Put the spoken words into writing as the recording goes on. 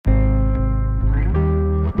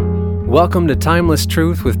Welcome to Timeless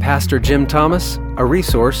Truth with Pastor Jim Thomas, a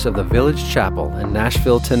resource of the Village Chapel in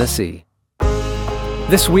Nashville, Tennessee.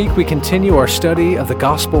 This week we continue our study of the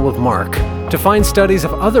Gospel of Mark. To find studies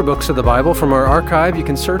of other books of the Bible from our archive, you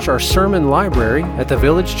can search our sermon library at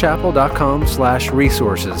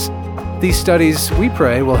thevillagechapel.com/resources. These studies, we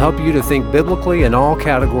pray, will help you to think biblically in all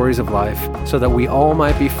categories of life so that we all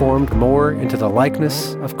might be formed more into the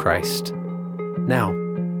likeness of Christ. Now,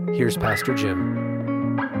 here's Pastor Jim.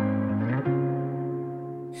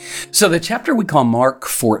 So the chapter we call Mark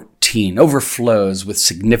 14 overflows with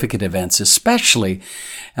significant events, especially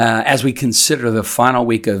as we consider the final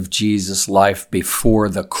week of Jesus' life before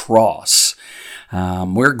the cross.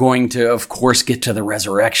 We're going to, of course, get to the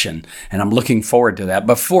resurrection, and I'm looking forward to that.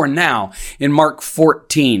 But for now, in Mark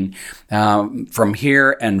 14, from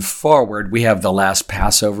here and forward, we have the last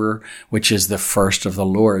Passover, which is the first of the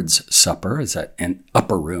Lord's Supper. It's an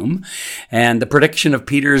upper room. And the prediction of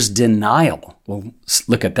Peter's denial. We'll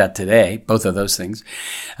look at that today, both of those things.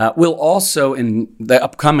 We'll also, in the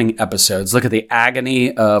upcoming episodes, look at the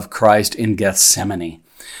agony of Christ in Gethsemane.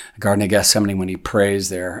 Garden of Gethsemane, when he prays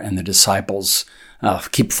there, and the disciples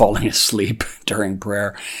keep falling asleep during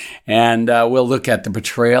prayer. And we'll look at the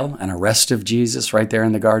betrayal and arrest of Jesus right there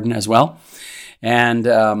in the garden as well.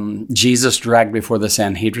 And Jesus dragged before the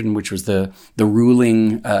Sanhedrin, which was the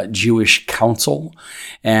ruling Jewish council,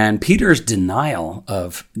 and Peter's denial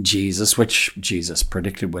of Jesus, which Jesus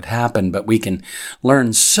predicted would happen. But we can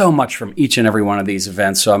learn so much from each and every one of these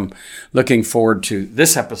events. So I'm looking forward to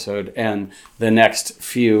this episode and the next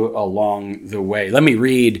few along the way. Let me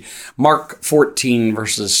read Mark 14,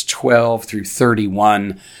 verses 12 through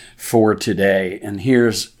 31 for today. And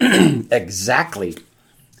here's exactly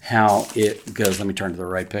how it goes. Let me turn to the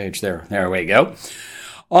right page. There we go.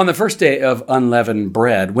 On the first day of unleavened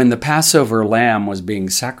bread, when the Passover lamb was being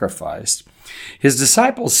sacrificed, his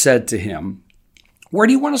disciples said to him, "Where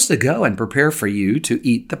do you want us to go and prepare for you to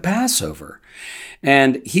eat the Passover?"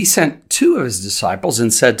 And he sent two of his disciples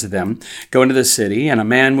and said to them, "Go into the city, and a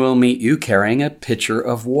man will meet you carrying a pitcher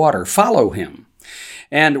of water. Follow him.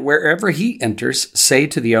 And wherever he enters, say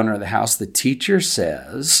to the owner of the house, 'The teacher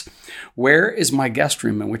says, where is my guest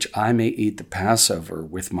room in which I may eat the Passover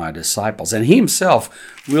with my disciples?' And he himself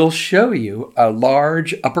will show you a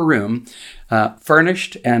large upper room,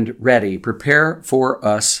 furnished and ready. Prepare for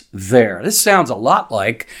us there." This sounds a lot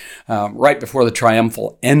like right before the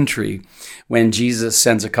triumphal entry, when Jesus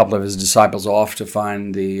sends a couple of his disciples off to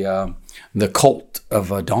find the colt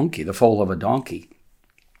of a donkey, the foal of a donkey.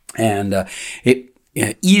 And it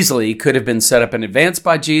easily could have been set up in advance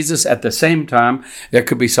by Jesus. At the same time, there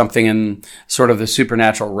could be something in sort of the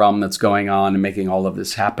supernatural realm that's going on and making all of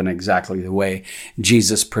this happen exactly the way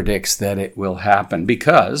Jesus predicts that it will happen.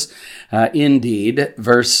 Because, indeed,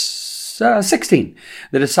 verse 16,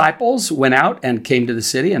 the disciples went out and came to the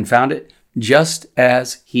city and found it just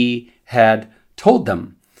as he had told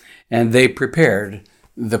them. And they prepared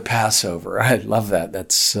the Passover. I love that.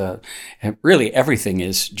 That's really everything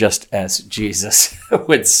is just as Jesus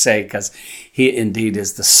would say, because he indeed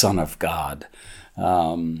is the Son of God.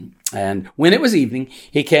 And when it was evening,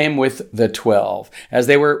 he came with the 12. As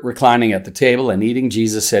they were reclining at the table and eating,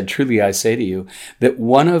 Jesus said, "Truly I say to you that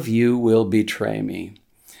one of you will betray me,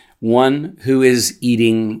 one who is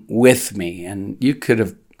eating with me." And you could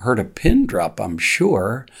have heard a pin drop, I'm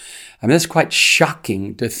sure. I mean, it's quite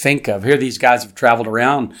shocking to think of. Here these guys have traveled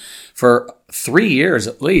around for 3 years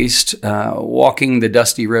at least, walking the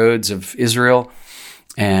dusty roads of Israel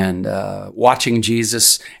and watching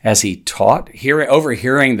Jesus as he taught,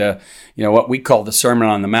 overhearing what we call the Sermon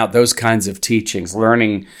on the Mount, those kinds of teachings,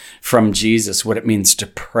 learning from Jesus what it means to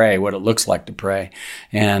pray, what it looks like to pray,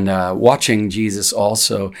 and watching Jesus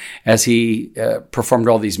also as he performed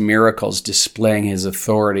all these miracles, displaying his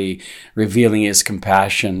authority, revealing his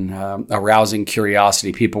compassion, arousing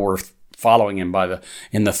curiosity. People were following him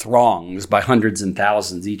in the throngs by hundreds and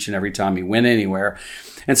thousands each and every time he went anywhere.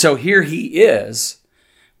 And so here he is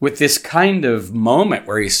with this kind of moment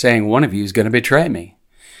where he's saying, "One of you is going to betray me."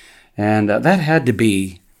 And that had to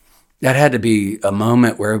be a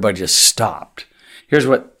moment where everybody just stopped. Here's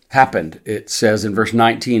what happened. It says in verse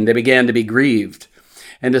 19, they began to be grieved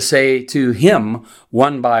and to say to him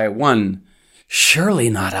one by one, "Surely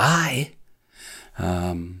not I."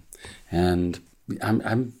 And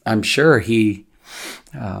I'm sure he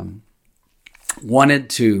wanted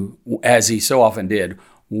to, as he so often did,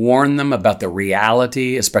 warn them about the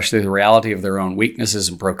reality, especially the reality of their own weaknesses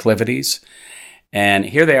and proclivities. And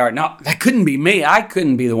here they are. No, that couldn't be me. I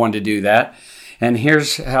couldn't be the one to do that. And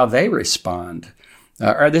here's how they respond.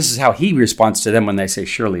 Or this is how he responds to them when they say,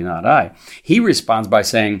 "Surely not I." He responds by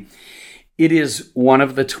saying, It is one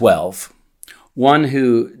of the 12, one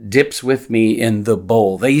who dips with me in the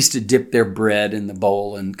bowl. They used to dip their bread in the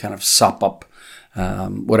bowl and kind of sop up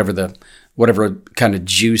whatever kind of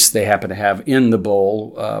juice they happen to have in the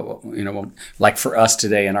bowl. Like for us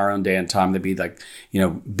today in our own day and time, they'd be like,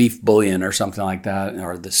 beef bouillon or something like that,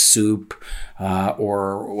 or the soup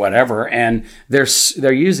or whatever. And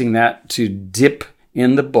they're using that to dip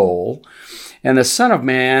in the bowl. And the Son of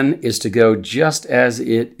Man is to go just as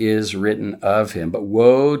it is written of him. But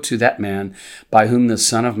woe to that man by whom the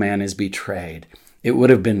Son of Man is betrayed. It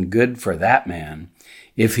would have been good for that man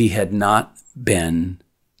if he had not been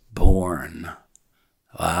born.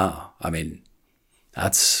 Wow. I mean,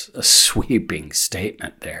 that's a sweeping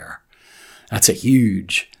statement there. That's a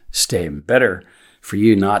huge statement. Better for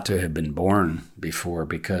you not to have been born before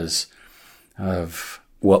because of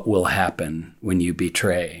what will happen when you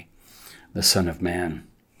betray the Son of Man,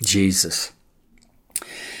 Jesus.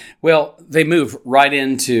 Well, they move right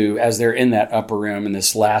into, as they're in that upper room, and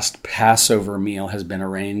this last Passover meal has been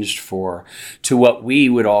arranged for, to what we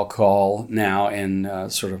would all call now, in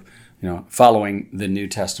following the New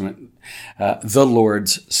Testament, the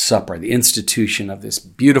Lord's Supper, the institution of this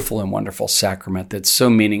beautiful and wonderful sacrament that's so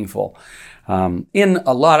meaningful. In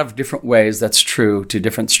a lot of different ways, that's true to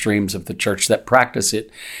different streams of the church that practice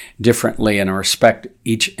it differently and respect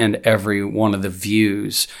each and every one of the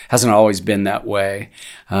views. Hasn't always been that way.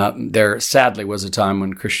 There sadly was a time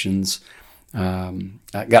when Christians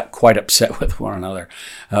got quite upset with one another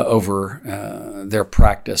over their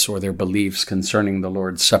practice or their beliefs concerning the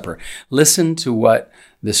Lord's Supper. Listen to what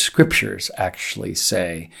the scriptures actually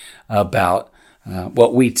say about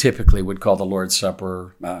what we typically would call the Lord's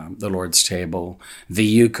Supper, the Lord's table, the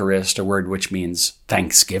Eucharist, a word which means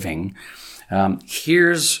thanksgiving.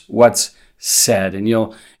 Here's what's said, and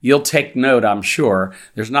you'll take note, I'm sure.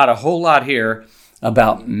 There's not a whole lot here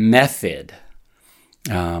about method,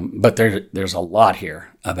 but there's a lot here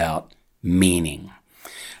about meaning.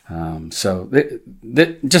 So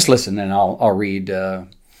just listen, and I'll read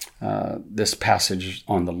this passage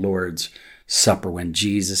on the Lord's Supper when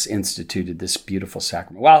Jesus instituted this beautiful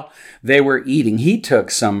sacrament. While they were eating, he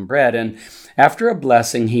took some bread, and after a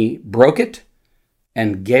blessing, he broke it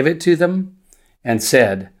and gave it to them and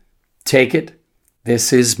said, "Take it,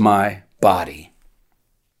 this is my body."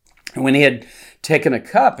 And when he had taken a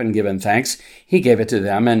cup and given thanks, he gave it to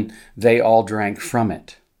them, and they all drank from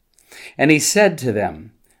it. And he said to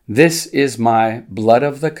them, "This is my blood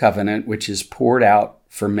of the covenant, which is poured out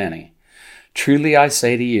for many. Truly I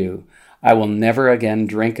say to you, I will never again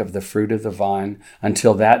drink of the fruit of the vine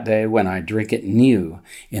until that day when I drink it new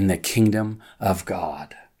in the kingdom of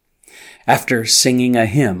God." After singing a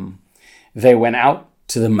hymn, they went out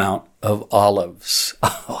to the Mount of Olives.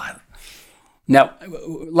 Now, a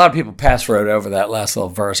lot of people pass right over that last little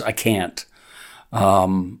verse. I can't.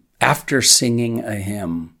 After singing a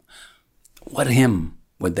hymn, what hymn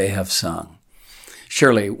would they have sung?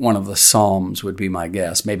 Surely one of the Psalms would be my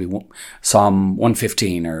guess. Maybe Psalm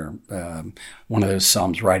 115 or one of those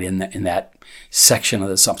Psalms right in that section of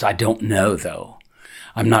the Psalms. I don't know, though.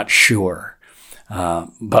 I'm not sure.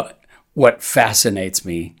 But what fascinates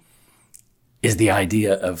me is the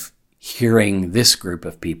idea of hearing this group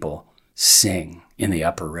of people sing in the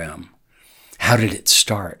upper room. How did it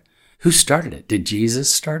start? Who started it? Did Jesus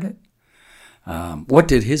start it? What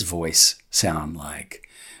did his voice sound like?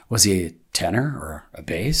 Was he a tenor or a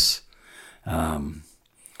bass?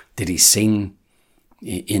 Did he sing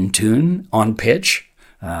in tune, on pitch?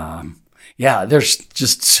 There's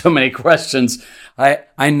just so many questions.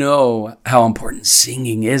 I know how important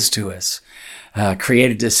singing is to us.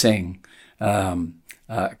 Created to sing,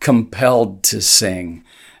 compelled to sing,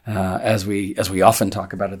 as we often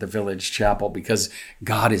talk about at the Village Chapel, because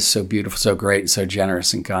God is so beautiful, so great, so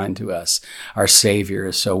generous and kind to us. Our Savior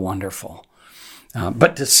is so wonderful.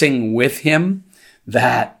 But to sing with him,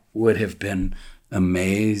 that would have been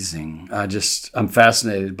amazing. I'm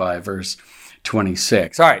fascinated by verse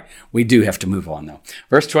 26. All right, we do have to move on though.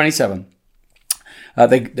 Verse 27,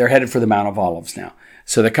 they're headed for the Mount of Olives now.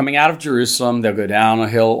 So they're coming out of Jerusalem. They'll go down a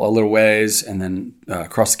hill a little ways and then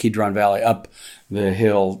across the Kidron Valley, up the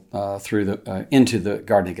hill into the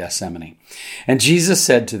Garden of Gethsemane. And Jesus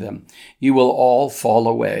said to them, "You will all fall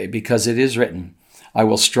away, because it is written, I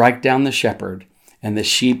will strike down the shepherd, and the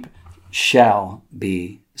sheep shall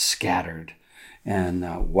be scattered." And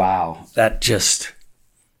wow, that just,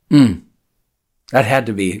 that had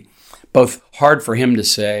to be both hard for him to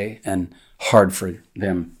say and hard for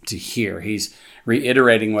them to hear. He's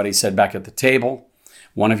reiterating what he said back at the table.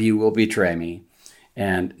 One of you will betray me.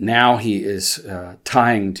 And now he is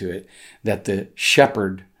tying to it that the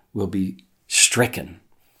shepherd will be stricken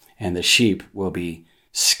and the sheep will be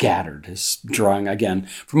scattered. It's drawing again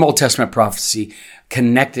from Old Testament prophecy,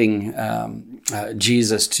 connecting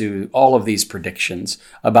Jesus to all of these predictions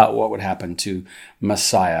about what would happen to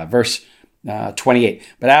Messiah. Verse 28,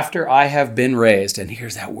 but after I have been raised, and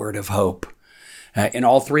here's that word of hope. In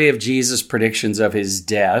all three of Jesus' predictions of his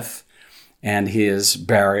death and his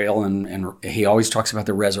burial, and he always talks about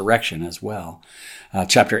the resurrection as well.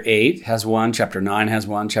 Chapter 8 has one, chapter 9 has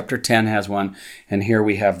one, chapter 10 has one, and here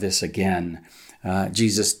we have this again.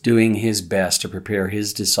 Jesus doing his best to prepare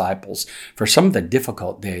his disciples for some of the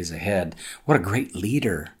difficult days ahead. What a great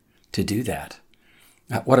leader to do that.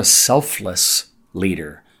 What a selfless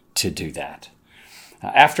leader to do that.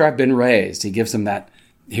 After I've been raised, he gives them that,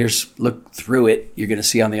 look through it. You're going to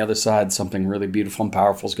see on the other side something really beautiful and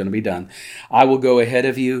powerful is going to be done. I will go ahead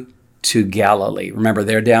of you to Galilee. Remember,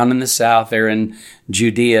 they're down in the south. They're in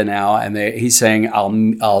Judea now, and he's saying, "I'll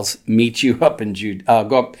meet you up in I'll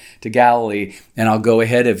go up to Galilee, and I'll go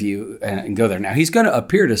ahead of you and go there." Now, he's going to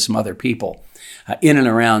appear to some other people in and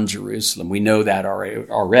around Jerusalem. We know that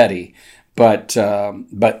already. But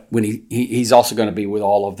when he's also going to be with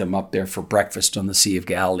all of them up there for breakfast on the Sea of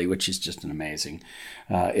Galilee, which is just an amazing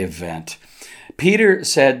event. Peter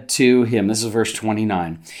said to him, this is verse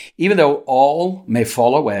 29, even though all may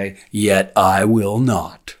fall away, yet I will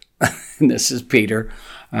not. And this is Peter,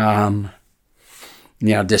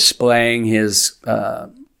 displaying his,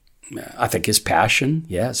 I think his passion,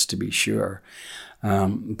 yes, to be sure.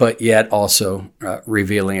 But yet also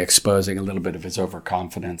revealing, exposing a little bit of his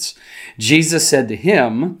overconfidence. Jesus said to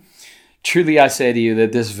him, truly I say to you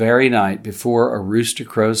that this very night, before a rooster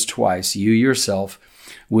crows twice, you yourself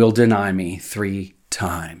will deny me 3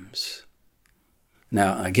 times.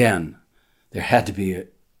 Now, again, there had to be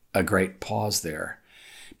a great pause there.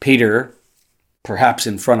 Peter, perhaps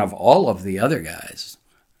in front of all of the other guys,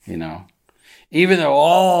 even though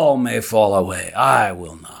all may fall away, I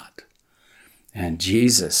will not. And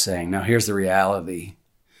Jesus saying, now here's the reality.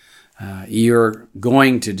 You're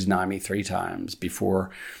going to deny me 3 times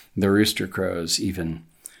before the rooster crows even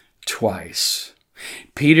twice.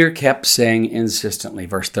 Peter kept saying insistently,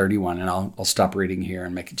 verse 31, and I'll stop reading here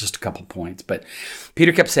and make just a couple points, but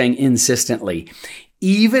Peter kept saying insistently,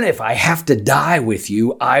 even if I have to die with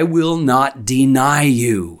you, I will not deny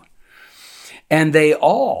you. And they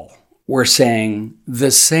all were saying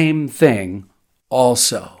the same thing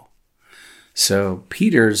also. So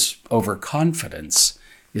Peter's overconfidence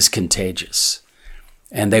is contagious.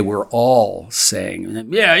 And they were all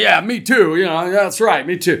saying, yeah, me too. That's right,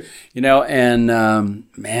 me too.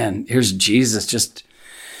 And here's Jesus just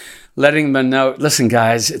letting them know, listen,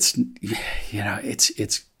 guys, it's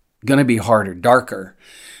going to be harder, darker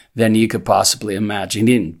than you could possibly imagine.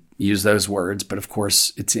 He didn't use those words, but of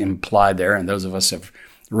course it's implied there. And those of us who have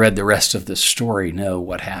read the rest of the story know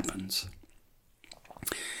what happens.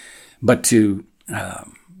 But to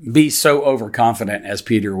be so overconfident as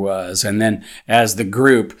Peter was, and then as the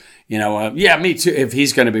group, me too, if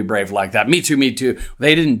he's going to be brave like that, me too.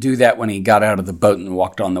 They didn't do that when he got out of the boat and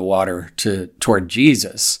walked on the water toward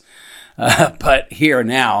Jesus. But here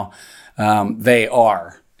now, they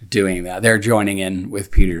are doing that. They're joining in with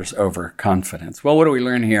Peter's overconfidence. Well, what do we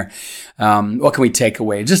learn here? What can we take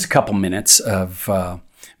away? Just a couple minutes of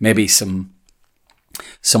maybe some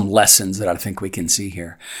lessons that I think we can see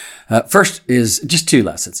here. First is just 2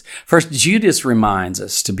 lessons. First, Judas reminds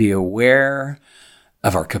us to be aware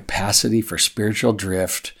of our capacity for spiritual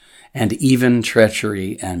drift and even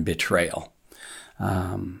treachery and betrayal.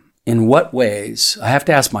 In what ways, I have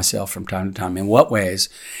to ask myself from time to time, in what ways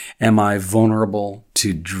am I vulnerable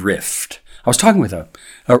to drift? I was talking with a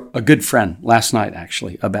good friend last night,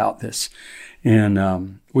 actually, about this. And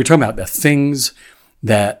we were talking about the things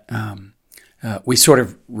that we sort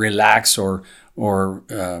of relax or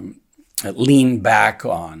lean back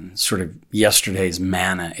on, sort of yesterday's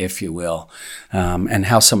manna, if you will, and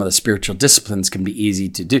how some of the spiritual disciplines can be easy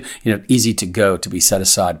to do, easy to go, to be set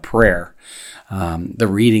aside. Prayer, the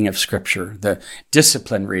reading of Scripture, the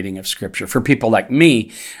disciplined reading of Scripture. For people like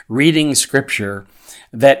me, reading Scripture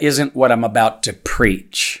that isn't what I'm about to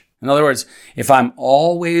preach. In other words, if I'm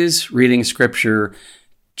always reading Scripture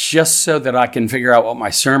just so that I can figure out what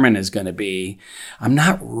my sermon is going to be, I'm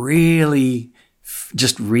not really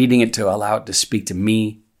just reading it to allow it to speak to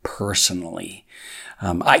me personally.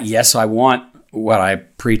 I want what I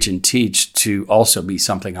preach and teach to also be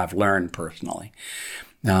something I've learned personally.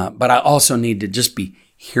 But I also need to just be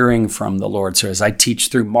hearing from the Lord. So as I teach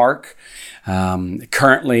through Mark,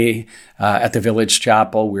 currently at the Village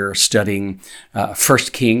Chapel, we're studying 1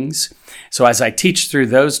 Kings. So as I teach through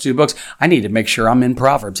those two books, I need to make sure I'm in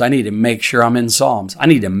Proverbs. I need to make sure I'm in Psalms. I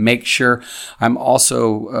need to make sure I'm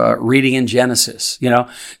also reading in Genesis,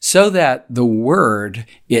 so that the Word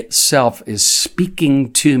itself is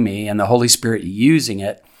speaking to me and the Holy Spirit using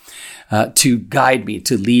it to guide me,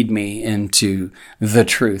 to lead me into the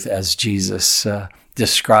truth as Jesus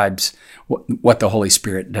describes what the Holy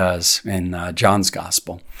Spirit does in John's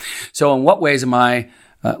Gospel. So in what ways am I,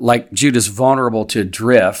 like Judas, vulnerable to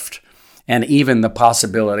drift and even the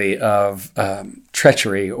possibility of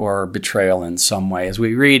treachery or betrayal in some way? As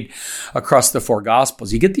we read across the four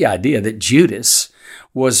Gospels, you get the idea that Judas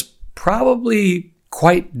was probably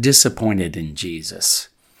quite disappointed in Jesus.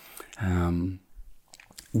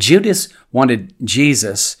 Judas wanted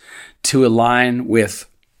Jesus to align with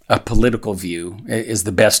a political view, is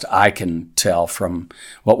the best I can tell from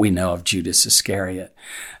what we know of Judas Iscariot.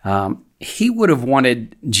 He would have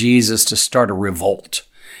wanted Jesus to start a revolt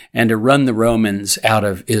and to run the Romans out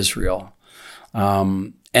of Israel.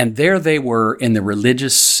 And there they were in the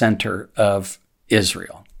religious center of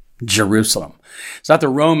Israel, Jerusalem. It's not the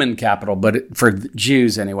Roman capital, but for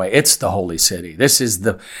Jews anyway, it's the holy city. This is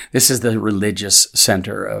the religious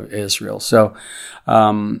center of Israel. So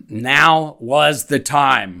now was the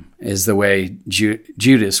time, is the way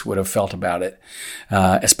Judas would have felt about it,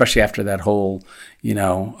 especially after that whole,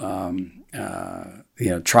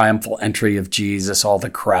 triumphal entry of Jesus, all the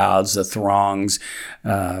crowds, the throngs,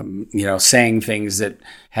 saying things that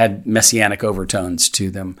had messianic overtones to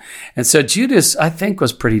them. And so Judas, I think,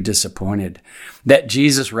 was pretty disappointed that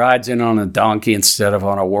Jesus rides in on a donkey instead of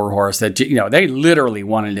on a war horse, that, they literally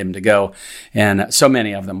wanted him to go. And so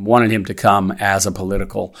many of them wanted him to come as a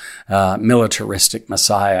political, militaristic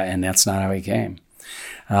Messiah. And that's not how he came.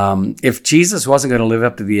 If Jesus wasn't going to live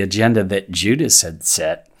up to the agenda that Judas had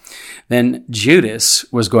set, then Judas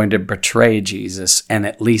was going to betray Jesus and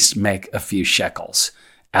at least make a few shekels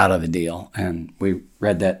out of the deal. And we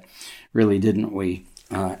read that, really, didn't we,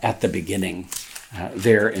 at the beginning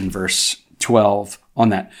there in verse 12, on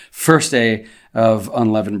that first day of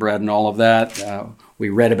unleavened bread and all of that. We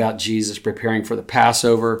read about Jesus preparing for the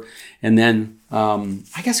Passover. And then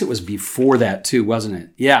I guess it was before that too, wasn't it?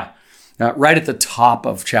 Yeah, right at the top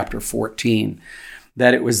of chapter 14,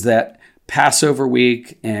 that it was that Passover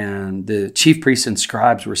week, and the chief priests and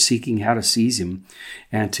scribes were seeking how to seize him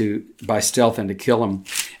and by stealth and to kill him.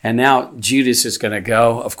 And now Judas is going to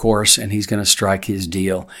go, of course, and he's going to strike his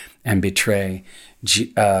deal and betray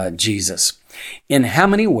Jesus. In how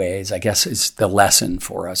many ways, I guess, is the lesson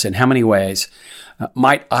for us? In how many ways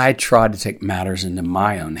might I try to take matters into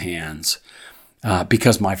my own hands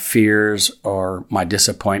because my fears or my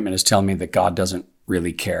disappointment is telling me that God doesn't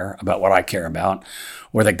really care about what I care about,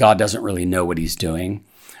 or that God doesn't really know what he's doing,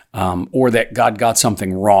 or that God got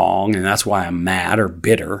something wrong and that's why I'm mad or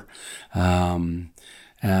bitter.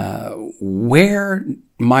 Where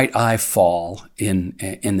might I fall in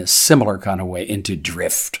a similar kind of way into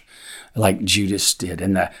drift, like Judas did,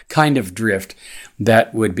 and the kind of drift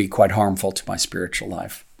that would be quite harmful to my spiritual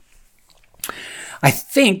life? I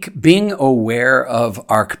think being aware of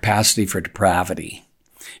our capacity for depravity,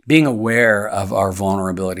 being aware of our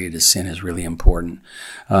vulnerability to sin, is really important.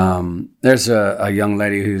 There's a young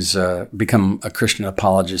lady who's become a Christian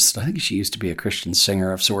apologist. I think she used to be a Christian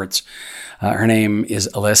singer of sorts. Her name is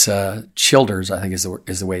Alyssa Childers, I think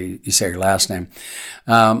is the way you say her last name.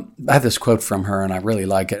 I have this quote from her, and I really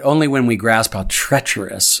like it. "Only when we grasp how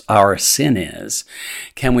treacherous our sin is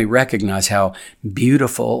can we recognize how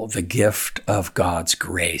beautiful the gift of God's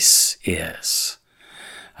grace is."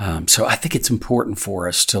 So I think it's important for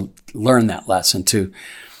us to learn that lesson,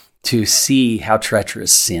 to see how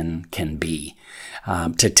treacherous sin can be,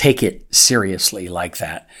 to take it seriously like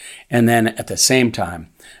that. And then at the same time,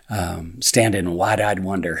 stand in wide-eyed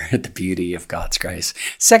wonder at the beauty of God's grace.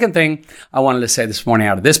 Second thing I wanted to say this morning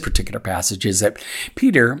out of this particular passage is that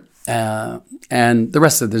Peter and the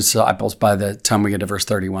rest of the disciples, by the time we get to verse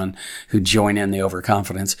 31, who join in the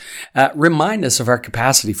overconfidence, remind us of our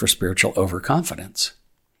capacity for spiritual overconfidence.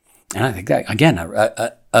 And I think that, again,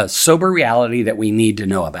 a sober reality that we need to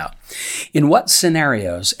know about. In what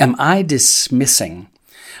scenarios am I dismissing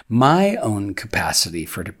my own capacity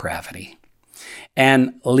for depravity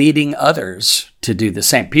and leading others to do the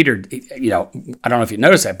same? Peter, I don't know if you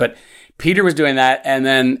noticed that, but Peter was doing that, and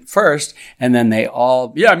then they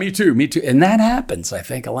all, yeah, me too. And that happens, I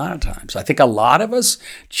think, a lot of times. I think a lot of us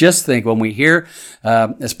just think when we hear,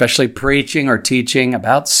 especially preaching or teaching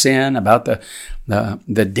about sin, about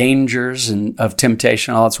the dangers of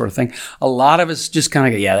temptation, all that sort of thing, a lot of us just kind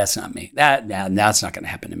of go, yeah, that's not me. That's not going to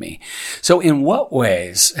happen to me. So in what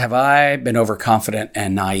ways have I been overconfident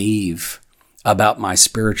and naive about my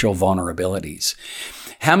spiritual vulnerabilities?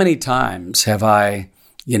 How many times have I,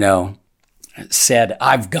 said,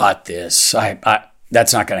 I've got this.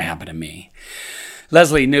 That's not going to happen to me.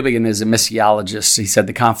 Leslie Newbigin is a missiologist. He said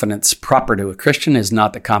the confidence proper to a Christian is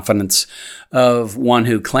not the confidence of one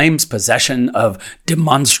who claims possession of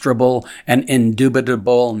demonstrable and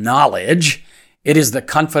indubitable knowledge. It is the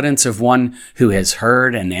confidence of one who has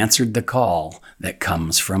heard and answered the call that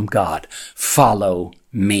comes from God. Follow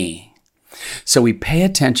me. So we pay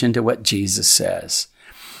attention to what Jesus says.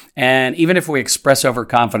 And even if we express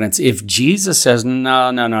overconfidence, if Jesus says,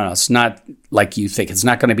 no, it's not like you think, it's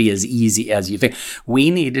not going to be as easy as you think, we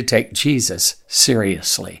need to take Jesus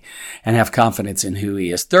seriously and have confidence in who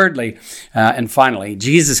he is. Thirdly, and finally,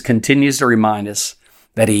 Jesus continues to remind us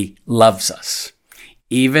that he loves us,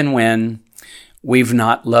 even when we've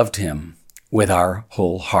not loved him with our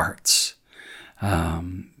whole hearts.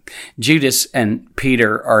 Judas and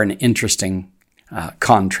Peter are an interesting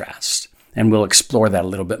contrast. And we'll explore that a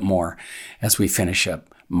little bit more as we finish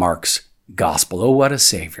up Mark's gospel. Oh, what a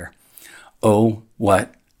Savior. Oh,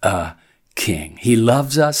 what a King. He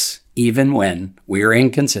loves us even when we're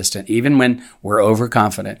inconsistent, even when we're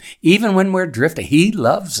overconfident, even when we're drifting. He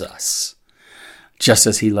loves us just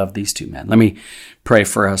as he loved these two men. Let me pray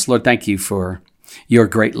for us. Lord, thank you for your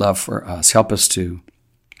great love for us. Help us to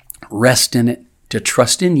rest in it, to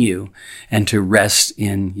trust in you, and to rest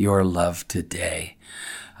in your love today.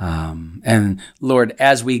 And Lord,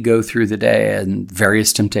 as we go through the day and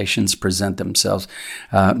various temptations present themselves,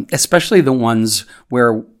 especially the ones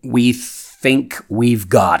where we think we've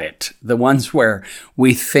got it, the ones where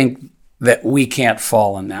we think that we can't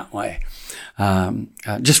fall in that way,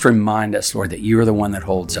 just remind us, Lord, that you're the one that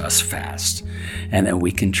holds us fast and that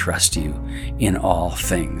we can trust you in all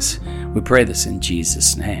things. We pray this in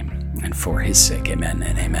Jesus' name and for his sake. Amen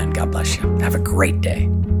and amen. God bless you. Have a great day.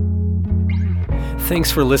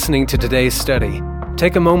 Thanks for listening to today's study.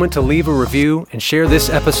 Take a moment to leave a review and share this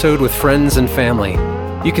episode with friends and family.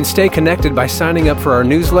 You can stay connected by signing up for our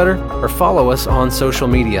newsletter or follow us on social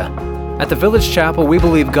media. At the Village Chapel, we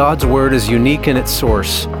believe God's Word is unique in its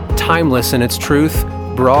source, timeless in its truth,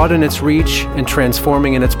 broad in its reach, and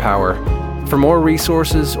transforming in its power. For more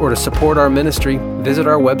resources or to support our ministry, visit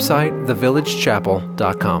our website,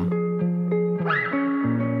 thevillagechapel.com.